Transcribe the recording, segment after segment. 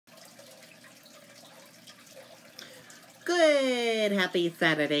Good happy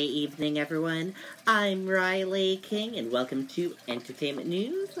Saturday evening, everyone. I'm Riley King, and welcome to Entertainment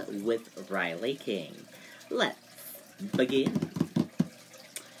News with Riley King. Let's begin.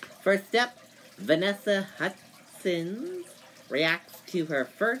 First up, Vanessa Hudgens reacts to her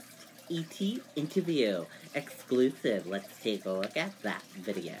first E.T. interview. Exclusive. Let's take a look at that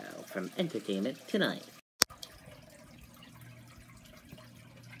video from Entertainment Tonight.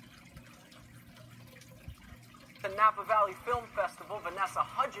 The Napa Valley Film Festival, Vanessa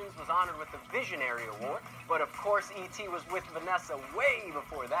Hudgens was honored with the Visionary Award, but of course E.T. was with Vanessa way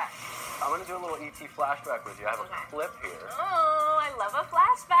before that. I'm going to do a little E.T. flashback with you. I have a clip here. Oh, I love a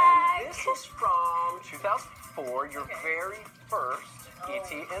flashback. And this is from 2004, your very first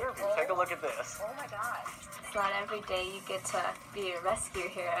E.T. interview. Take a look at this. Oh my God. It's not every day you get to be a rescue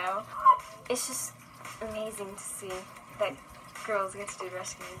hero. It's just amazing to see that girls get to do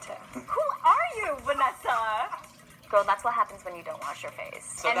rescuing too. Who are you, Vanessa? Girl, that's what happens when you don't wash your face.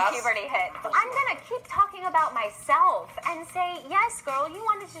 So and puberty hit. I'm gonna keep talking about myself and say, yes, girl, you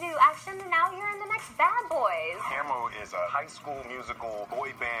wanted to do action, and now you're in the next Bad Boys. Camo is a high school musical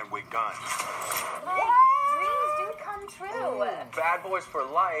boy band with guns. Like, dreams do come true. Bad Boys for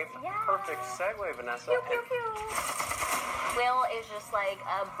Life. Yeah. Perfect segue, Vanessa. Pew, pew, pew. Will is just like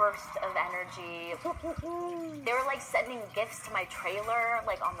a burst of energy. They were like sending gifts to my trailer,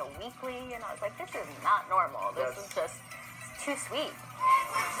 like on the weekly, and I was like, this is not normal. This is just too sweet.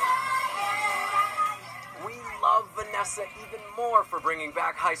 We love Vanessa even more for bringing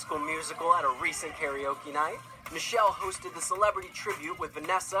back High School Musical at a recent karaoke night. Michelle hosted the celebrity tribute with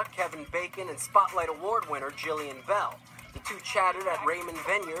Vanessa, Kevin Bacon, and Spotlight Award winner Jillian Bell. The two chatted at Raymond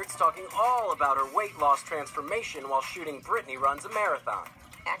Vineyards, talking all about her weight loss transformation while shooting Britney Runs a Marathon.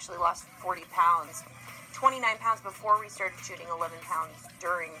 I actually lost 40 pounds, 29 pounds before we started shooting, 11 pounds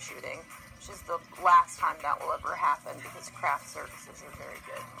during shooting, which is the last time that will ever happen because craft services are very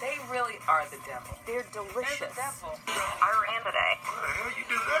good. They really are the devil. They're delicious. They're the devil. I ran today. How the hell you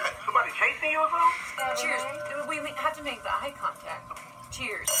do that? Somebody chasing you or something? Cheers. We have to make the eye contact.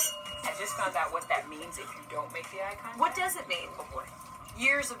 Cheers. I just found out what that means if you don't make the eye contact. What does it mean? Oh boy.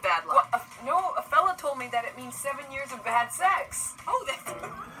 Years of bad luck. Well, a fella told me that it means 7 years of bad sex. Oh, that's...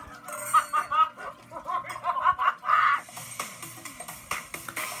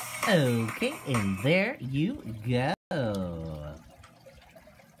 Okay, and there you go.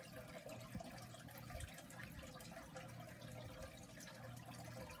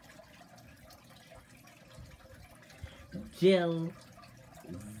 Jill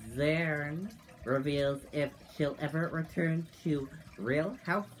Zarin reveals if she'll ever return to Real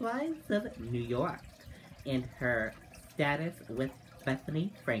Housewives of New York and her status with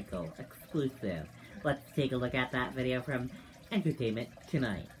Bethany Frankel. Exclusive. Let's take a look at that video from Entertainment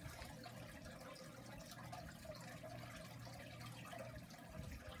Tonight.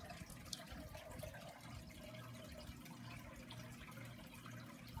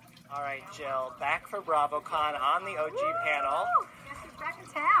 All right, Jill, back for BravoCon on the OG panel. Guess who's back in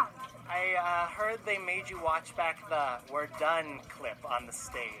town? I heard they made you watch back the "We're Done" clip on the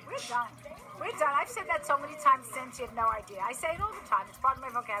stage. We're done. We're done. I've said that so many times since you have no idea. I say it all the time. It's part of my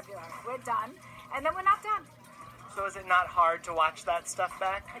vocabulary. We're done. And then we're not done. So is it not hard to watch that stuff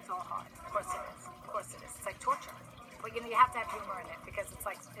back? It's all hard. Of course it is. Of course it is. It's like torture. But you have to have humor in it because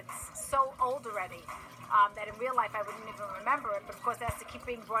it's so old already that in real life I wouldn't even remember it. But of course it has to keep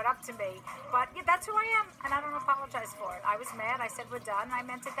being brought up to me. But yeah, that's who I am, and I don't apologize for it. I was mad. I said we're done. I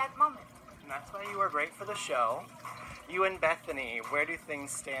meant it that moment. And that's why you were great for the show. You and Bethany, where do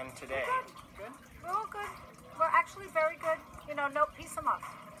things stand today? We're good. We're all good. We're actually very good. No peace and love.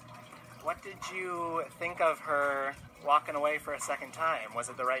 What did you think of her walking away for a second time? Was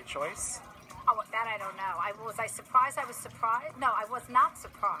it the right choice? Oh, that I don't know. Was I surprised? I was surprised. No, I was not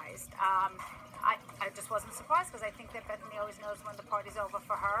surprised. I just wasn't surprised because I think that Bethany always knows when the party's over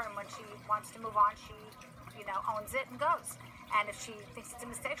for her, and when she wants to move on, she, owns it and goes. And if she thinks it's a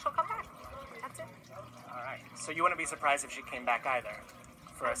mistake, she'll come back. That's it. All right. So you wouldn't be surprised if she came back either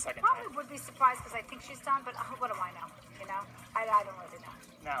for a second Probably time? would be surprised because I think she's done, but what do I know? I don't really know.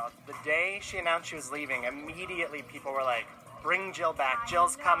 Now, the day she announced she was leaving, immediately people were like, bring Jill back.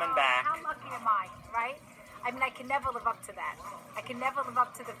 Jill's coming back. How lucky am I, right? I mean, I can never live up to that. I can never live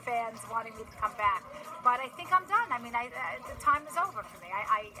up to the fans wanting me to come back. But I think I'm done. I mean, the time is over for me.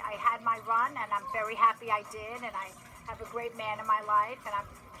 I had my run, and I'm very happy I did, and I have a great man in my life, and I'm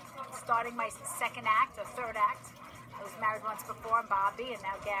starting my second act or third act. I was married once before, Bobby, and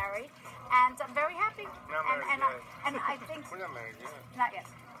now Gary. And I'm very happy. Not married yet. And I think... We're not married yet. Not yet.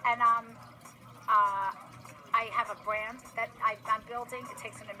 And I have a brand that I'm building. It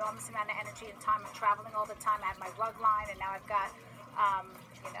takes an enormous amount of energy and time. I'm traveling all the time. I have my rug line, and now I've got,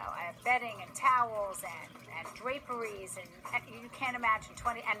 I have bedding and towels and draperies, and you can't imagine,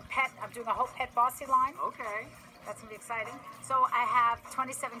 and pet. I'm doing a whole Pet Bossy line. Okay. That's going to be exciting. So I have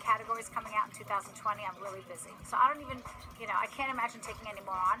 27 categories coming out in 2020. I'm really busy. So I don't even, I can't imagine taking any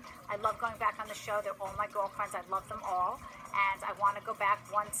more on. I love going back on the show. They're all my girlfriends. I love them all. And I want to go back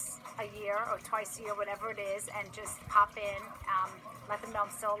once a year or twice a year, whatever it is, and just pop in, let them know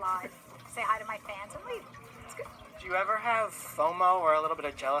I'm still alive, say hi to my fans, and leave. It's good. Do you ever have FOMO or a little bit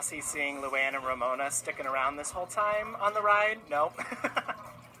of jealousy seeing Luann and Ramona sticking around this whole time on the ride? No?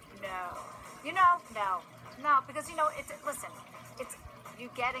 No. No, because listen, it's you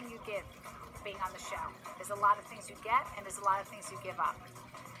get and you give being on the show. There's a lot of things you get and there's a lot of things you give up.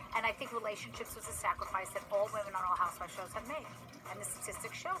 And I think relationships was a sacrifice that all women on all Housewives shows have made. And the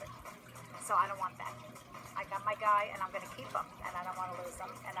statistics showed it. So I don't want that. I got my guy and I'm going to keep him. And I don't want to lose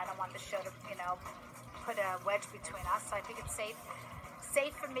him. And I don't want the show to, put a wedge between us. So I think it's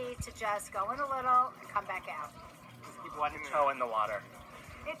safe for me to just go in a little and come back out. Just keep one toe in the water.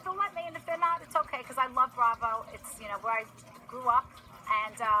 If they'll let me, and if they're not, it's okay, because I love Bravo. It's, where I grew up,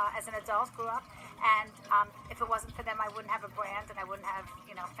 and as an adult grew up, and if it wasn't for them, I wouldn't have a brand, and I wouldn't have,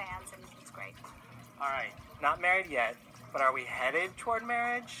 fans, and it's great. All right, not married yet, but are we headed toward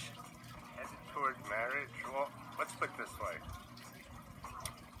marriage? Headed toward marriage? Well, let's put it this way.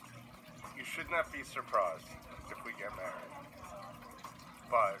 You should not be surprised if we get married.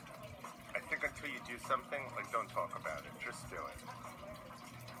 But I think until you do something, don't talk about it. Just do it.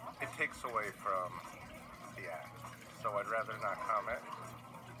 It takes away from the act. So I'd rather not comment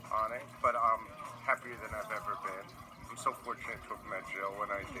on it, but I'm happier than I've ever been. I'm so fortunate to have met Jill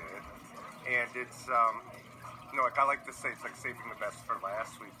when I did. And it's, I like to say it's like saving the best for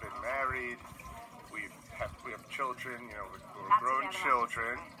last. We've been married, we have children, we're grown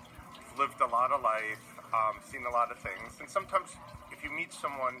children, we've lived a lot of life, seen a lot of things. And sometimes if you meet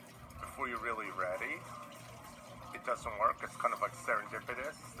someone before you're really ready, it doesn't work. It's kind of like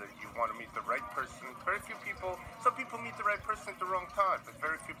serendipitous that you want to meet the right person. Very few people, some people meet the right person at the wrong time, but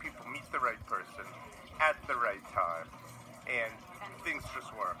very few people meet the right person at the right time, and things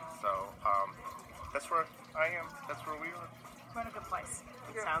just work. So that's where I am. That's where we are. We're in a good place.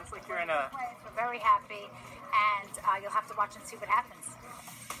 It sounds like you're in a... We're very happy, and you'll have to watch and see what happens.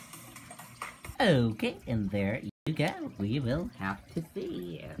 Okay, and there you go. We will have to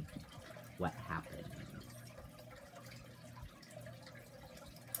see what happens.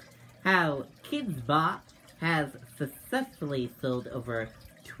 How Kidz Bop has successfully sold over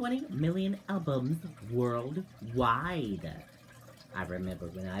 20 million albums worldwide. I remember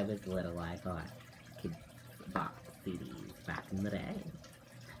when I was little, I bought Kidz Bop CDs back in the day.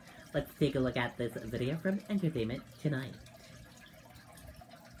 Let's take a look at this video from Entertainment Tonight.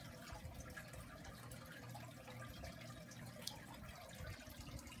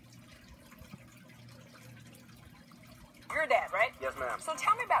 You're a dad, right? Yes, ma'am. So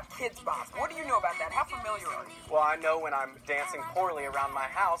tell me about Kidz Bop. What do you know about that? How familiar are you? Well, I know when I'm dancing poorly around my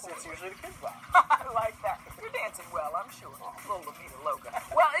house, it's usually the Kidz Bop. I like that. You're dancing well, I'm sure. Little Lupita Loca.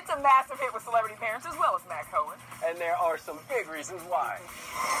 Well, it's a massive hit with celebrity parents as well as Matt Cohen. And there are some big reasons why.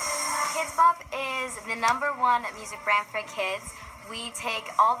 Kidz Bop is the #1 music brand for kids. We take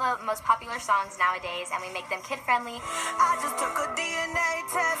all the most popular songs nowadays and we make them kid-friendly. I just took a DNA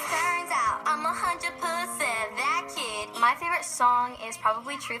test. Turns out I'm 100% that kid. My favorite song is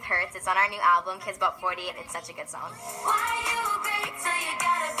probably Truth Hurts. It's on our new album, Kidz Bop 40, and it's such a good song. Why you great till you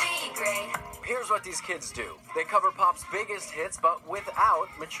gotta be great? Here's what these kids do. They cover pop's biggest hits, but without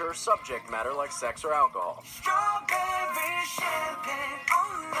mature subject matter like sex or alcohol. Strawberry champagne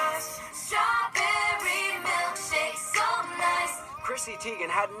on us. Strawberry milkshake, so nice. Chrissy Teigen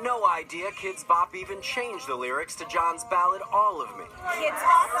had no idea Kidz Bop even changed the lyrics to John's ballad All of Me. Kids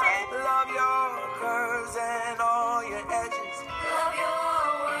Boston. Love your curves and all your edges. Love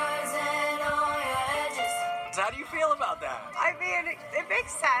your words and all your edges. So how do you feel about that? I mean, it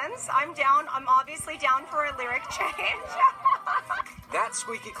makes sense. I'm down. I'm obviously down for a lyric change. That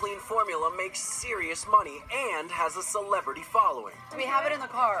squeaky clean formula makes serious money and has a celebrity following. We have it in the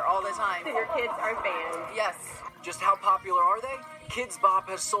car all the time. Your kids are fans. Yes. Just how popular are they? Kidz Bop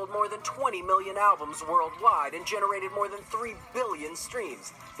has sold more than 20 million albums worldwide and generated more than 3 billion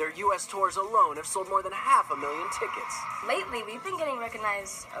streams. Their U.S. tours alone have sold more than 500,000 tickets. Lately, we've been getting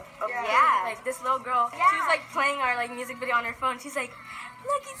recognized. Yeah. Like this little girl, she was like playing our like music video on her phone. She's like,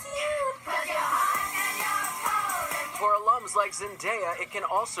 "Look, it's you." For alums like Zendaya, it can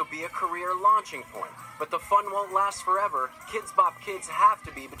also be a career launching point. But the fun won't last forever. Kids Bop kids have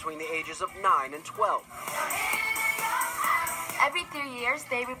to be between the ages of 9 and 12. Every 3 years,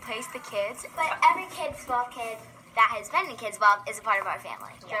 they replace the kids. But every Kids Bop kid that has been in Kids Bop is a part of our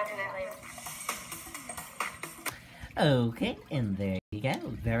family. Definitely. Okay, and there you go.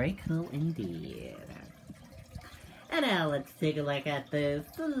 Very cool indeed. And now let's take a look at the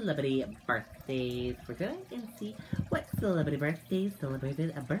celebrity birthdays for today and see what celebrity birthdays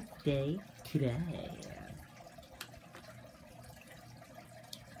celebrated a birthday today.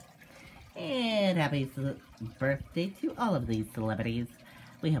 And happy birthday to all of these celebrities.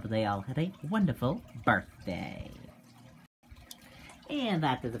 We hope they all had a wonderful birthday. And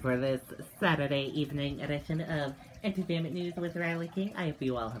that is it for this Saturday evening edition of Entertainment News with Riley King. I hope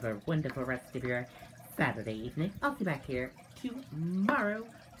you all have a wonderful rest of your Saturday evening. I'll be back here tomorrow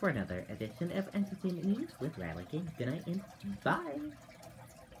for another edition of Entertainment News with Riley King. Good night and bye!